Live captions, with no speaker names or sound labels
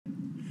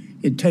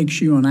it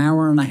takes you an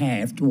hour and a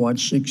half to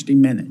watch 60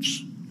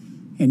 Minutes.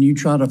 And you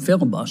try to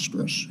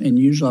filibuster us and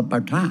use up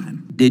our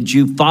time. Did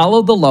you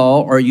follow the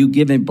law, or are you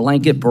giving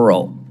blanket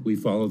parole? We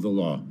follow the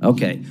law.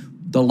 Okay.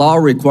 The law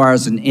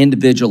requires an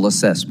individual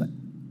assessment.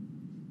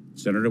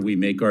 Senator, we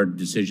make our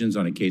decisions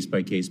on a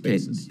case-by-case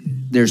basis.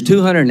 There's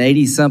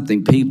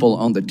 280-something people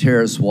on the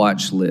terrorist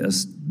watch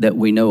list that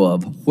we know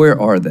of. Where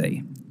are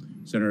they?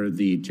 Senator,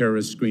 the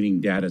terrorist screening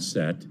data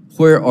set.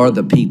 Where are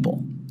the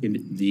people?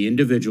 The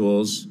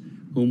individuals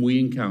whom we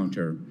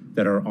encounter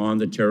that are on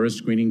the terrorist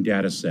screening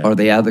data set. Are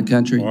they out of the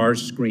country? Are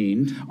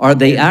screened. Are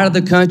they out of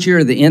the country or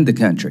are they in the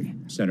country?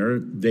 Senator,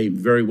 they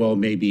very well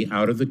may be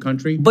out of the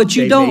country. But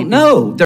you don't know.